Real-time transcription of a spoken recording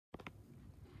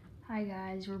Hi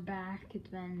guys, we're back. It's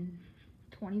been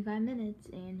 25 minutes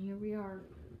and here we are.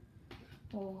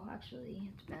 Well,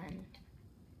 actually, it's been,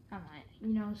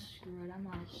 screw it, I'm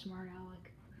not a smart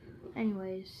aleck.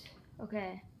 Anyways,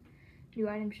 okay, new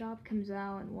item shop comes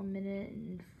out in 1 minute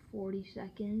and 40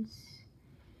 seconds.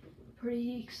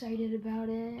 Pretty excited about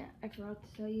it. I forgot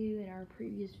to tell you in our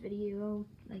previous video,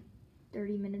 like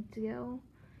 30 minutes ago,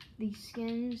 these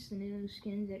skins, the new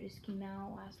skins that just came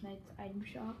out last night's item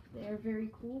shop, they are very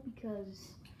cool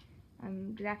because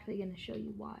I'm exactly going to show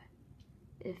you why,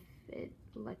 if it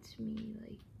lets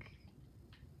me,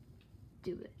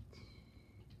 do it.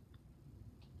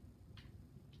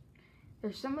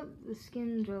 There's some of the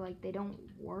skins where, they don't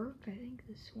work. I think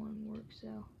this one works,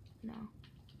 so, no.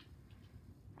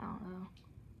 I don't know.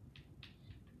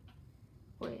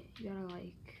 Wait, you gotta,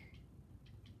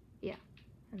 yeah,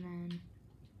 and then,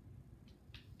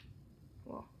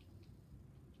 well,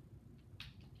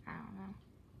 I don't know.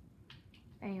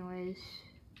 Anyways,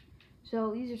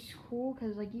 so these are cool,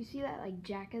 because, you see that,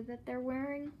 jacket that they're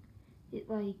wearing? It,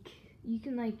 you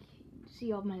can,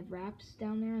 see all my wraps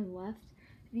down there on the left.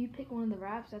 If you pick one of the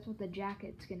wraps, that's what the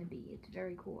jacket's gonna be. It's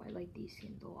very cool. I like these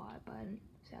skins a lot, but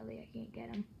sadly I can't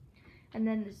get them. And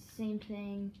then the same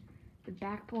thing, the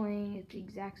back bling, it's the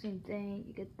exact same thing.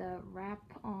 You get the wrap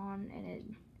on, and it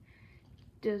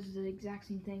does the exact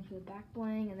same thing for the back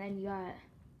bling. And then you got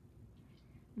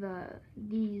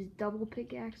these double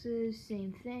pickaxes,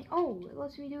 same thing. Oh, it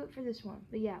lets me do it for this one.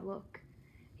 But yeah, look,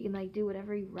 you can do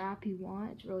whatever wrap you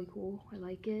want. It's really cool. I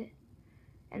like it.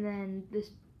 And then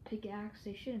this pickaxe,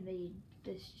 they should have made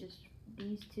this just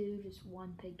these two, just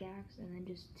one pickaxe, and then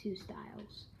just two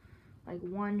styles.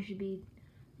 One should be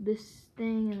this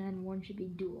thing, and then one should be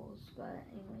duals. But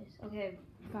anyways, okay,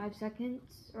 5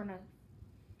 seconds, or no,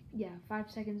 yeah, 5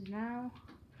 seconds now.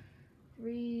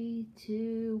 3,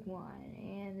 2, 1,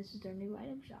 and this is their new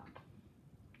item shop.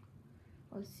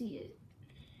 Let's see it.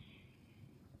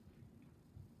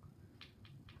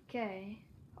 Okay.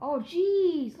 Oh,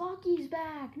 jeez, Lucky's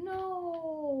back.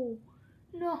 No.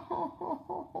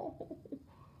 No.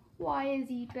 Why is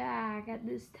he back at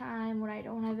this time when I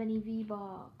don't have any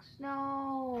V-Bucks?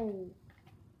 No.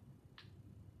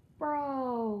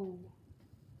 Bro.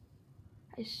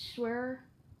 I swear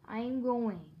I am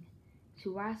going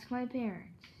to ask my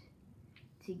parents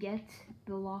to get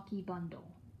the Lucky bundle.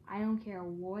 I don't care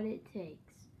what it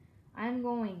takes. I'm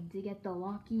going to get the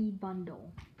Lucky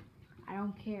bundle. I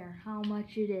don't care how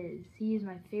much it is. He is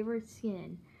my favorite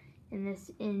skin in this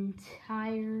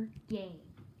entire game.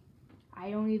 I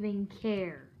don't even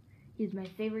care. He's my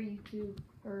favorite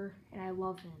YouTuber, and I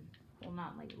love him. Well,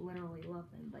 not literally love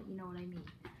him, but you know what I mean.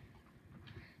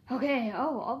 Okay,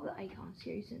 oh, all the icon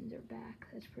seasons are back.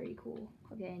 That's pretty cool.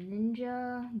 Okay,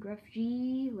 Ninja, Gref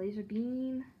G, Laser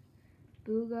Beam,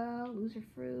 Booga, Loser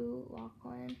Fruit,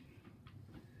 Lachlan.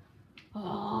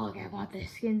 Oh, I want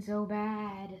this skin so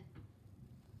bad.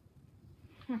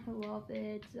 I love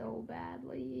it so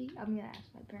badly. I'm gonna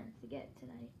ask my parents to get it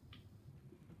tonight.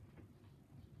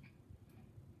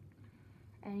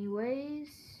 Anyways,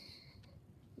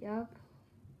 yup.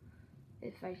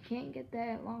 If I can't get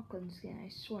that Lachlan skin, I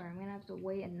swear I'm gonna have to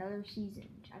wait another season.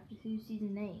 Chapter 2,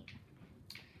 Season 8.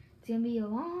 It's gonna be a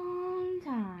long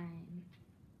time.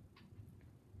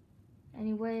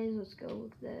 Anyways, let's go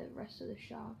with the rest of the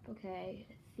shop. Okay,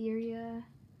 Etheria.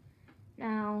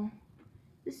 Now,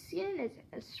 this skin is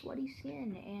a sweaty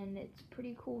skin, and it's a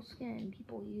pretty cool skin.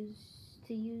 People use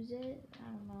it.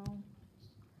 I don't know.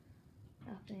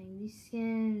 Nothing. These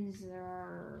skins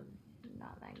are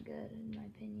not that good, in my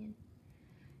opinion.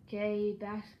 Okay,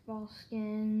 basketball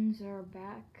skins are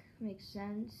back. Makes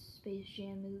sense. Space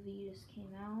Jam movie just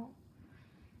came out.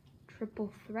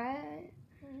 Triple Threat.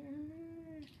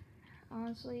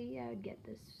 Honestly, I would get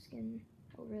this skin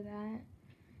over that.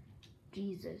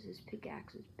 Jesus, his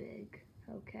pickaxe is big.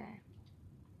 Okay.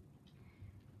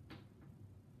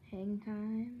 Hang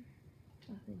Time.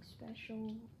 Nothing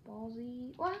special.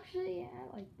 Ballsy. Well, actually, yeah,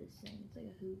 I like this thing. It's like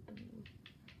a hoop.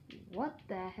 What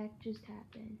the heck just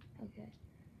happened? Okay.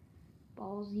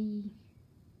 Ballsy.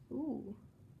 Ooh.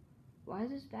 Why is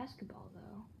this basketball,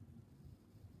 though?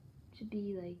 Should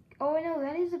be oh, no,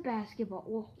 that is a basketball.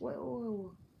 Whoa, whoa,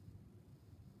 whoa.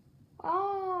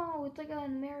 Oh, it's like an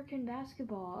American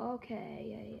basketball. Okay,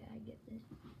 yeah, I get this.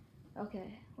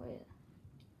 Okay, wait.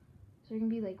 So there can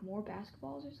be more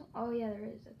basketballs or something? Oh, yeah, there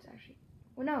is. That's actually,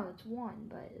 well, no, it's one,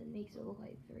 but it makes it look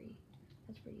like 3.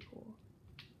 That's pretty cool.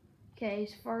 Okay,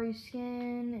 Safari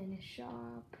skin in his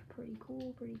shop. Pretty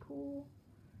cool, pretty cool.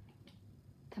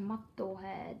 Tomato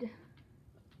head.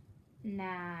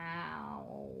 Now,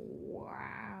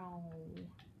 wow.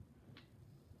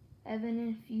 Evan,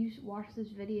 if you watch this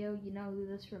video, you know who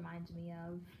this reminds me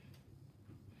of.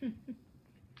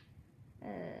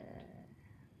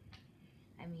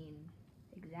 I mean,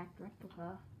 exact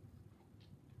replica.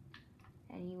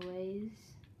 Anyways,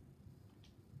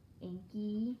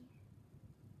 Inky.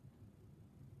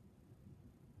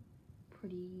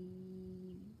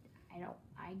 Pretty.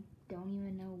 I don't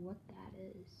even know what that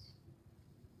is.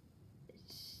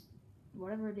 It's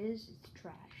whatever it is. It's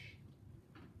trash.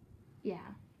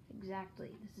 Yeah, exactly.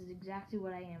 This is exactly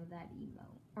what I am with that emo,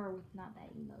 or with not that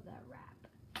emo, that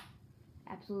rap.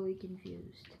 Absolutely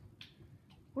confused.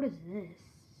 What is this?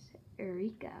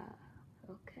 Eureka.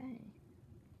 Okay.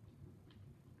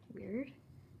 Weird.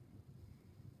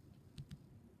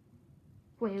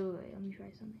 Wait. Let me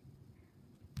try something.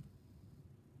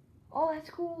 Oh, that's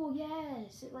cool.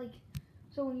 Yes. It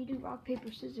so when you do rock, paper,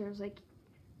 scissors, like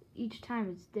each time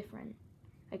it's different.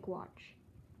 Like watch.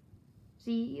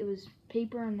 See, it was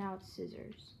paper and now it's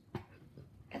scissors.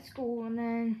 That's cool. And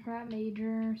then rap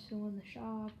major, still in the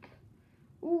shop.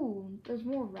 Ooh, there's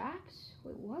more raps?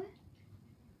 Wait, what?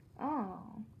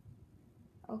 Oh.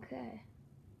 Okay.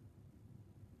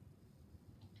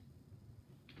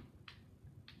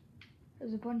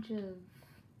 There's a bunch of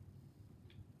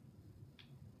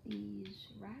these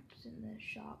wraps in the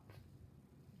shop.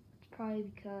 It's probably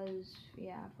because,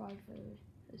 yeah, probably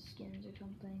for the skins or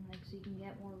something, like so you can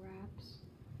get more wraps.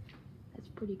 That's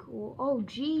pretty cool. Oh,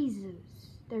 Jesus!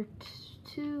 There are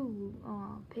two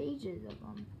pages of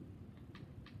them.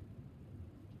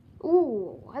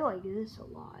 Ooh, I like this a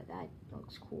lot. That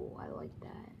looks cool. I like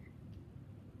that.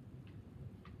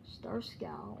 Star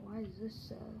Scout. Why is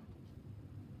this,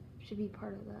 should be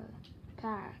part of the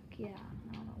pack. Yeah,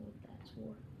 I don't know what that's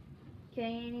for.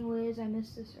 Okay, anyways, I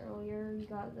missed this earlier. You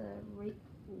got the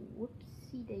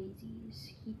whoopsie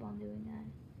daisies. Keep on doing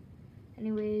that.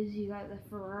 Anyways, you got the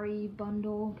Ferrari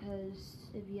bundle, because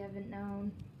if you haven't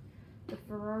known, the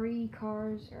Ferrari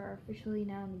cars are officially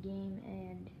now in the game,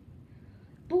 and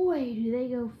boy, do they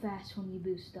go fast when you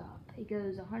boost up. It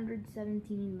goes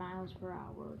 117 miles per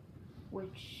hour,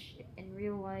 which in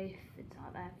real life, it's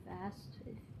not that fast.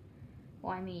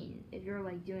 Well, I mean, if you're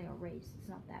like doing a race, it's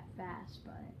not that fast,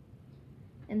 but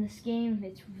in this game,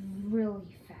 it's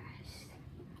really fast.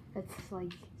 That's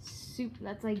like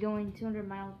that's like going 200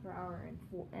 miles per hour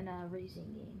in a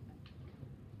racing game.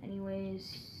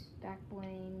 Anyways, back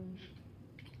bling.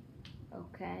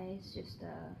 Okay, it's just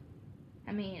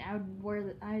I mean,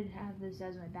 I'd have this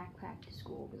as my backpack to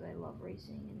school because I love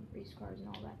racing and race cars and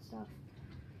all that stuff.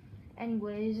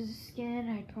 Anyways, this skin,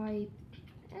 I'd probably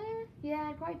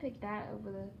pick that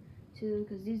over the two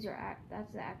because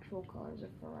that's the actual colors of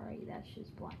Ferrari. That's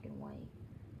just black and white.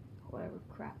 Whatever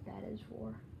crap that is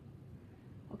for.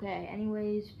 Okay,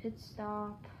 anyways, pit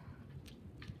stop.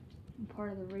 I'm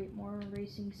part of the more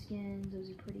racing skins. Those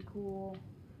are pretty cool.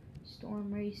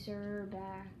 Storm Racer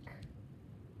back.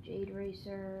 Jade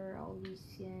Racer. All these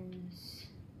skins.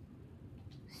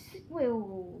 Wait,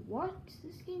 what?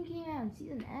 This game came out in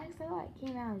Season X? I thought it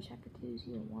came out in Chapter 2,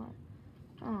 Season 1.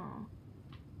 Oh.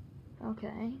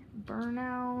 Okay.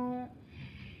 Burnout.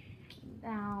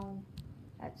 Now,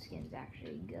 that skin's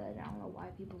actually good. I don't know why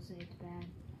people say it's bad.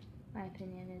 In my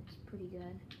opinion, it's pretty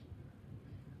good.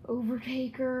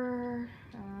 Overtaker.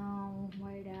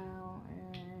 Whiteout.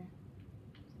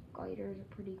 Gliders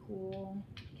are pretty cool.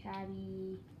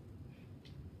 Caddy.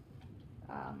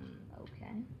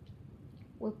 Okay.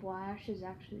 Whiplash is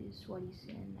actually a sweaty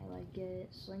skin. I like it.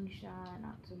 Slingshot,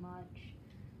 not so much.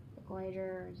 The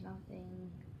glider is nothing.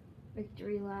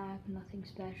 Victory lap, nothing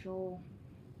special.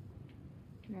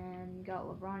 And then you got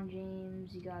LeBron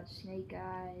James, you got Snake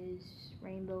Eyes,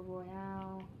 Rainbow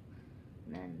Royale,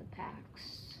 and then the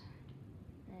packs.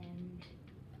 And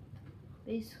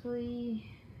basically,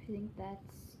 I think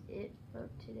that's it for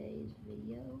today's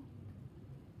video.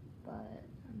 But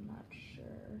I'm not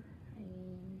sure. I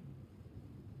mean,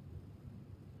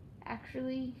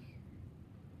 actually,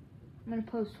 I'm gonna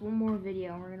post one more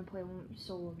video and we're gonna play one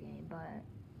solo game, but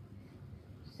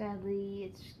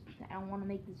sadly I don't want to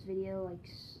make this video like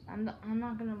I'm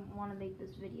not gonna want to make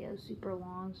this video super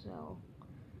long, so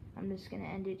I'm just gonna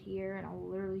end it here and I'll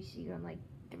literally see you in like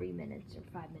 3 minutes or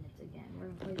 5 minutes again. We're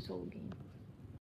gonna play a solo game.